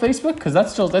website still Facebook? Because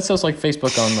that's still like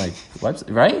Facebook on like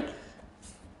website, right?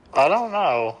 I don't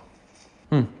know.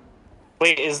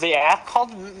 Wait, is the app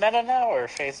called Meta now or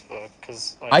Facebook?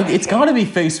 Because It's got to be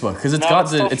Facebook because it's got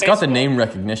the Facebook. name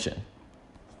recognition.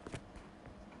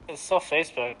 It's still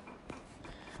Facebook.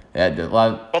 Yeah,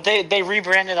 But they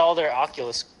rebranded all their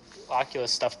Oculus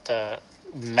stuff to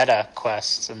Meta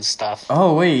Quests and stuff.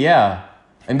 oh wait, yeah.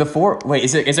 And before, wait,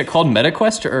 is it called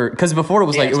MetaQuest or because before it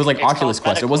was Yeah, like Oculus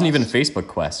called Quest. It wasn't even MetaQuest. Facebook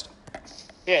Quest.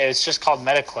 Yeah, it's just called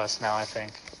Meta Quest now, I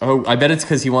think. Oh, I bet it's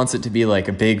because he wants it to be like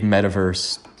a big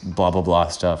metaverse, blah blah blah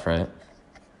stuff, right?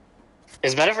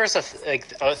 Is Metaverse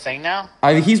a thing now?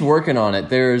 He's working on it.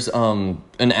 There's an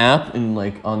app in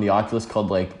like on the Oculus called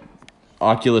like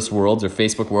Oculus Worlds or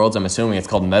Facebook Worlds. I'm assuming it's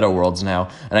called Meta Worlds now,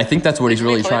 and I think that's what he's Didn't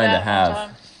we really play trying to that one have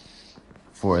time?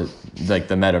 for like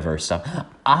the metaverse stuff.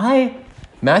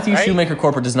 Matthew Right? Shoemaker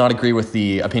Corporate does not agree with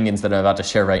the opinions that I'm about to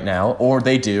share right now, or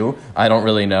they do. I don't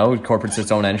really know. Corporate's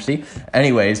its own entity.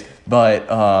 Anyways, but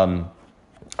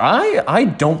I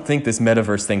don't think this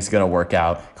metaverse thing's gonna work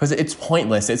out because it's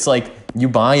pointless. It's like you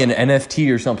buy an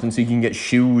NFT or something so you can get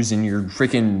shoes in your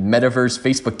freaking metaverse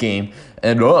Facebook game,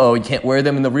 and you can't wear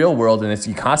them in the real world, and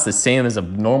you cost the same as a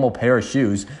normal pair of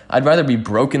shoes. I'd rather be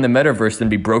broke in the metaverse than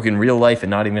be broke in real life and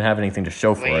not even have anything to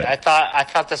show for Wait, it. I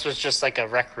thought this was just like a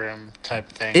rec room type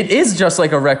thing. It is just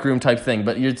like a rec room type thing,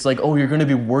 but it's like, oh, you're going to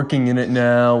be working in it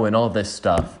now and all this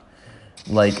stuff.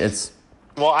 Like, it's...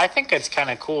 Well, I think it's kind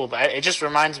of cool, but it just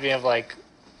reminds me of like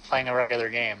playing a regular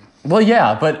game. Well,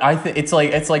 yeah, but I think it's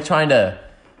like trying to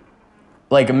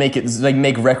like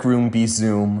make Rec Room be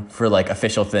Zoom for like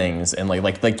official things, and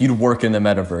like you'd work in the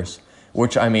metaverse,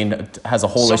 which I mean has a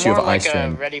whole So issue more of like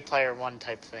iStream. a Ready Player One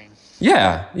type thing.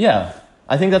 Yeah.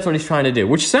 I think that's what he's trying to do,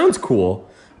 which sounds cool,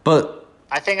 but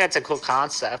I think that's a cool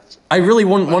concept. I really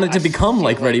want it to I become feel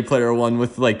like Ready Player One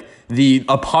with like the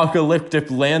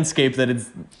apocalyptic landscape that is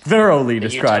thoroughly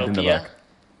described in the utopia? book.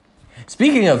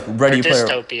 Speaking of Ready Or Player,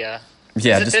 dystopia.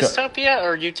 yeah, Is it dystopia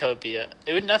or utopia?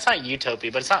 That's not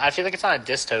utopia, but it's not. I feel like it's not a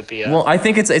dystopia. well, I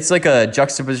think it's like a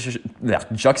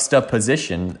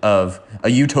juxtaposition of a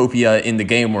utopia in the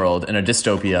game world and a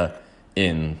dystopia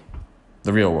in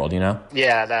the real world. You know.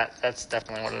 Yeah, that's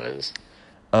definitely what it is.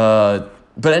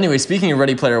 But anyway, speaking of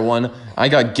Ready Player One, I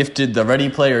got gifted the Ready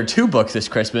Player 2 book this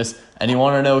Christmas, and you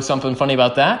want to know something funny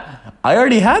about that? I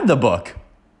already had the book.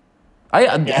 I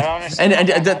don't understand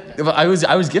I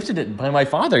was gifted it by my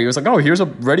father. He was like, "Oh, here's a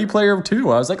Ready Player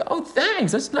 2." I was like, "Oh,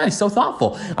 thanks. That's nice. So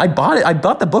thoughtful." I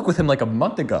bought the book with him like a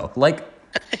month ago. Like,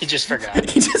 He just forgot.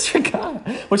 he just forgot.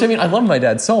 Which I mean, I love my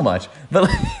dad so much, but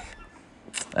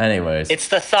anyways, It's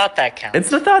the thought that counts. it's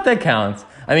the thought that counts.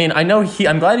 I mean,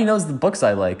 I'm glad he knows the books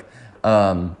I like.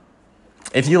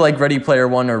 If you like Ready Player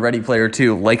 1 or Ready Player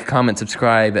 2, like, comment,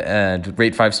 subscribe, and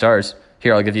rate 5 stars.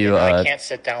 Here, I'll give you... I can't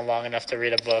sit down long enough to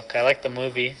read a book. I like the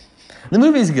movie. The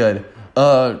movie's good.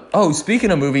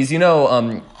 Speaking of movies,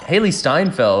 Haley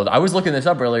Steinfeld, I was looking this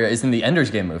up earlier, is in the Ender's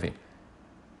Game movie.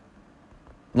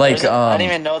 Like, I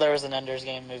didn't even know there was an Ender's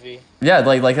Game movie. Yeah,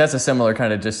 like that's a similar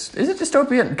kind of is it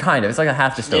dystopian? Kind of. It's like a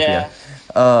half dystopia.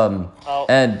 Yeah.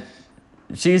 And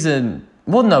she's in...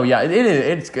 Well, no, yeah,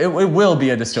 it will be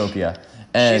a dystopia.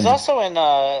 And She's also in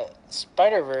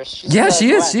Spider-Verse. yeah,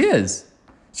 she is.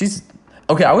 She's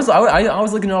okay. I was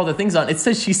looking at all the things on. It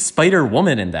says she's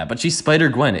Spider-Woman in that, but she's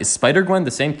Spider-Gwen. Is Spider-Gwen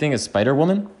the same thing as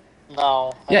Spider-Woman?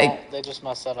 No. They just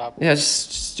messed that up. Yeah, it's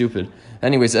just stupid.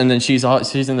 Anyways, and then she's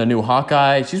in the new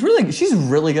Hawkeye. She's a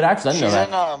really good actress. I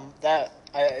didn't know that.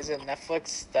 Is it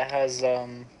Netflix that has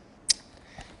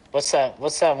what's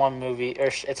that one movie? Or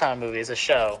it's not a movie. It's a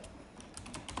show.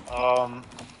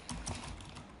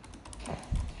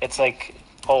 It's like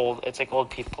old. It's like old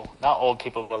people, not old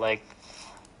people, but like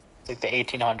the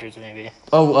 1800s maybe.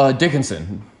 Oh,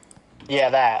 Dickinson. Yeah,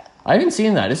 that. I haven't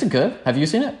seen that. Is it good? Have you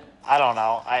seen it? I don't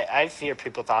know. I hear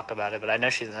people talk about it, but I know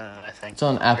she's in it. I think It's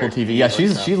on Apple TV. Yeah,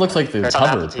 she looks like the It's on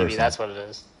cover Apple TV. person. That's what it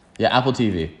is. Yeah, Apple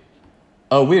TV.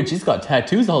 Oh, weird. She's got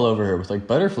tattoos all over her with like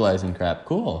butterflies and crap.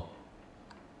 Cool.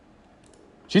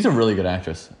 She's a really good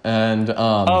actress. And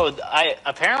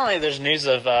apparently there's news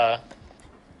of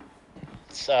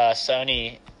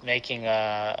Sony making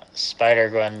a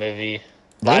Spider-Gwen movie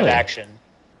live Really? action.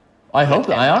 I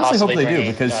honestly hope possibly they do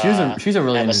bringing, because she's a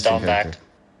really Emma interesting Stone back. character.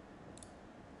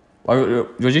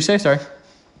 What did you say? Sorry.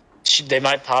 They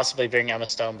might possibly bring Emma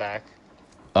Stone back.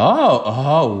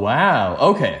 Oh, wow.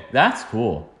 Okay, that's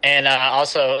cool. And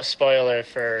also, spoiler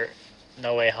for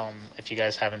No Way Home, if you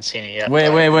guys haven't seen it yet. Wait.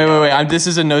 This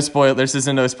is a no spoiler. This is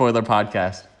a no spoiler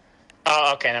podcast.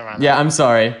 Oh, okay, never mind. Yeah, I'm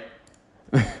sorry.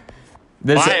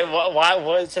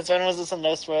 Why? Since when was this a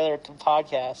no spoiler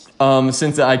podcast?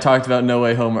 Since I talked about No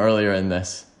Way Home earlier in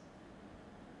this.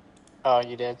 Oh,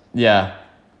 you did? Yeah.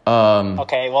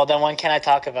 Okay, well then when can I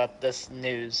talk about this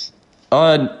news?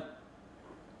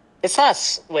 It's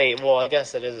not. Wait, well I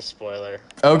guess it is a spoiler.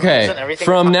 Okay.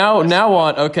 From now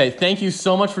on. Okay. Thank you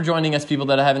so much for joining us, people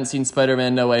that haven't seen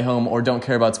Spider-Man: No Way Home or don't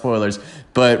care about spoilers.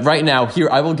 But right now, here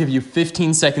I will give you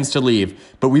 15 seconds to leave.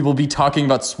 But we will be talking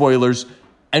about spoilers.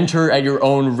 Enter at your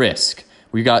own risk.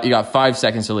 You got 5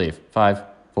 seconds to leave. 5,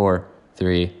 4,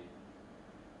 3,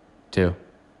 2,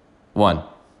 1. All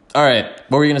right.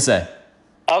 What were you gonna say?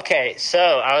 Okay, so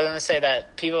I was going to say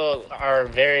that people are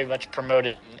very much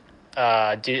promoting,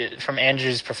 from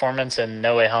Andrew's performance in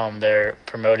No Way Home, they're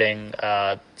promoting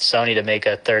Sony to make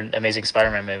a third Amazing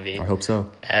Spider-Man movie. I hope so.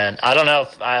 And I don't know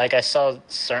if, I saw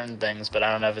certain things, but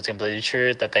I don't know if it's completely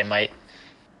true that they might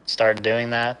start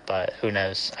doing that, but who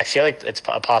knows? I feel like it's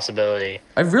a possibility.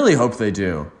 I really hope they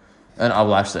do. And I'll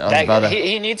watch that.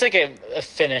 He needs like a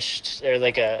finished, or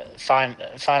like a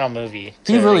final movie.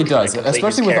 He really does,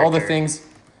 especially with all the things.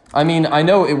 I mean, I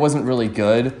know it wasn't really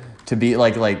good to be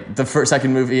like the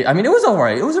second movie. I mean, it was all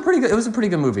right. It was a pretty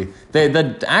good movie.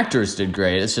 The actors did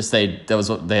great. It's just they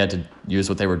had to use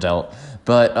what they were dealt.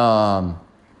 But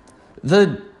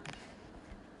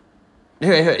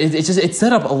it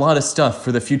set up a lot of stuff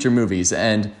for the future movies,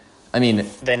 and I mean,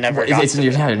 they never. You're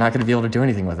not going to be able to do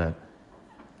anything with it.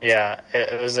 Yeah,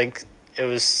 it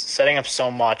was setting up so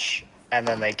much, and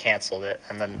then they canceled it,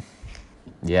 and then.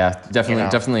 Yeah,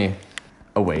 definitely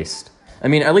a waste. I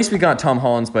mean, at least we got Tom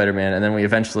Holland Spider-Man, and then we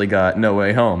eventually got No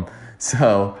Way Home.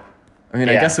 So, I mean,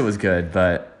 I guess it was good,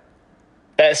 but...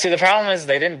 See, the problem is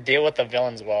they didn't deal with the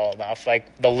villains well enough.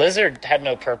 Like, the lizard had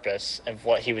no purpose of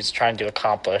what he was trying to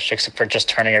accomplish, except for just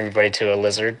turning everybody to a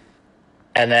lizard.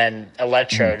 And then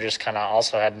Electro just kind of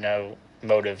also had no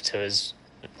motive to his,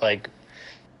 like,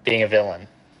 being a villain.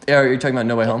 Yeah, are you talking about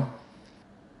No Way Home?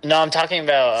 No, I'm talking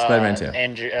about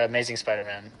Spider-Man 2. Amazing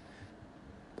Spider-Man.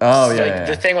 Oh, yeah.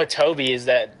 The thing with Toby is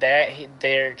that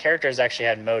their characters actually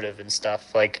had motive and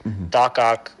stuff. Like, Doc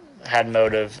Ock had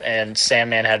motive, and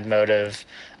Sandman had motive.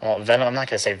 Well, Venom, I'm not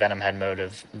going to say Venom had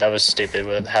motive. That was stupid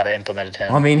with how they implemented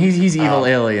him. I mean, he's evil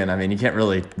alien. I mean, you can't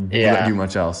really do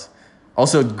much else.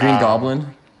 Also, Green Goblin.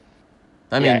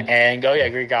 Green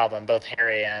Goblin, both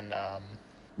Harry and...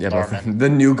 the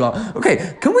new Goblin.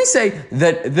 Okay, can we say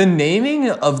that the naming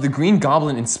of the Green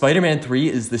Goblin in Spider-Man 3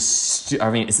 is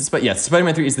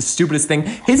Spider-Man 3 is the stupidest thing.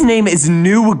 His name is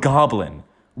New Goblin.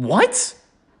 What?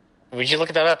 Would you look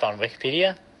that up on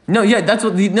Wikipedia? No, yeah,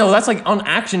 that's like on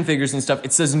action figures and stuff.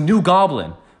 It says New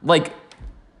Goblin. Like,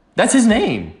 that's his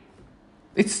name.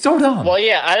 It's so dumb. Well,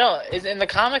 yeah, in the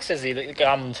comics, is he the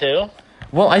Goblin too?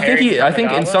 Well, I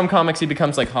think in some comics he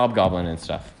becomes like Hobgoblin and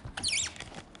stuff.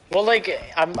 Well, like,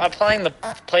 I'm playing the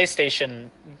PlayStation.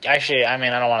 Actually, I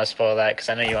mean, I don't want to spoil that because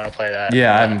I know you want to play that.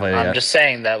 Yeah, I haven't played it yet. I'm just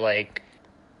saying that, like,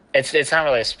 it's not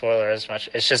really a spoiler as much.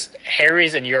 It's just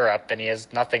Harry's in Europe and he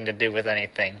has nothing to do with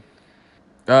anything.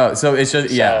 Oh, so it's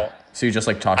just So you just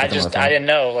like talk to them. I didn't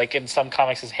know. Like in some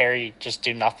comics, does Harry just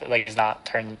do nothing? Like he's not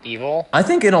turned evil? I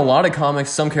think in a lot of comics,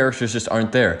 some characters just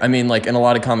aren't there. I mean, like in a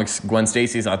lot of comics, Gwen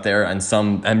Stacy's not there, and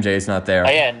some MJ's not there. Oh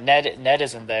yeah, Ned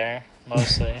isn't there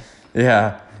mostly.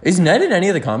 Yeah. Is Ned in any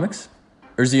of the comics?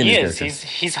 Or is he in the characters?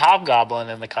 He's Hobgoblin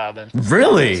in the comics.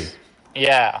 Really?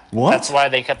 Yeah. What? That's why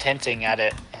they kept hinting at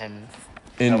it in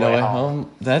No Way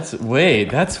Home. That's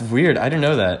weird. I didn't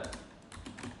know that.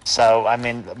 So, I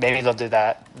mean, maybe they'll do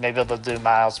that. Maybe they'll do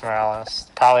Miles Morales.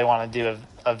 Probably want to do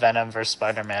a Venom vs.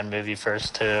 Spider-Man movie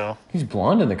first, too. He's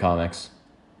blonde in the comics.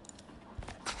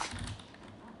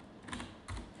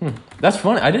 That's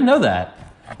funny. I didn't know that.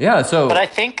 Yeah, so... But I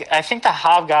think the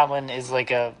Hobgoblin is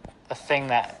like a thing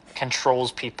that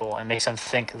controls people and makes them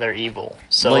think they're evil.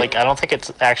 So, like I don't think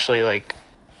it's actually, like,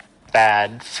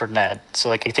 bad for Ned. So,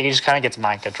 like, I think he just kind of gets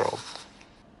mind controlled.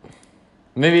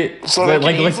 Maybe, so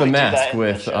like The Mask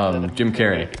with Jim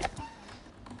Carrey.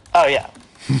 Oh, yeah.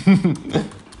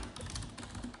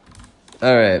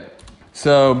 All right.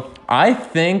 So, I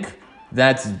think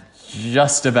that's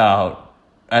just about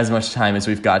as much time as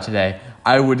we've got today.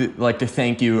 I would like to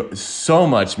thank you so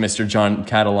much, Mr. John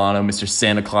Catalano, Mr.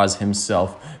 Santa Claus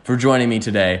himself, for joining me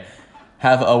today.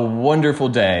 Have a wonderful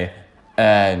day,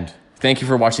 and thank you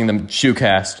for watching the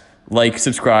Shucast. Like,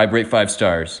 subscribe, rate 5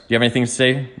 stars. Do you have anything to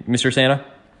say, Mr. Santa?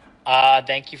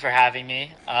 Thank you for having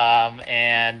me.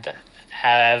 And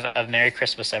have a Merry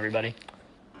Christmas, everybody.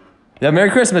 Yeah,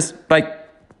 Merry Christmas. Bye.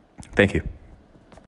 Thank you.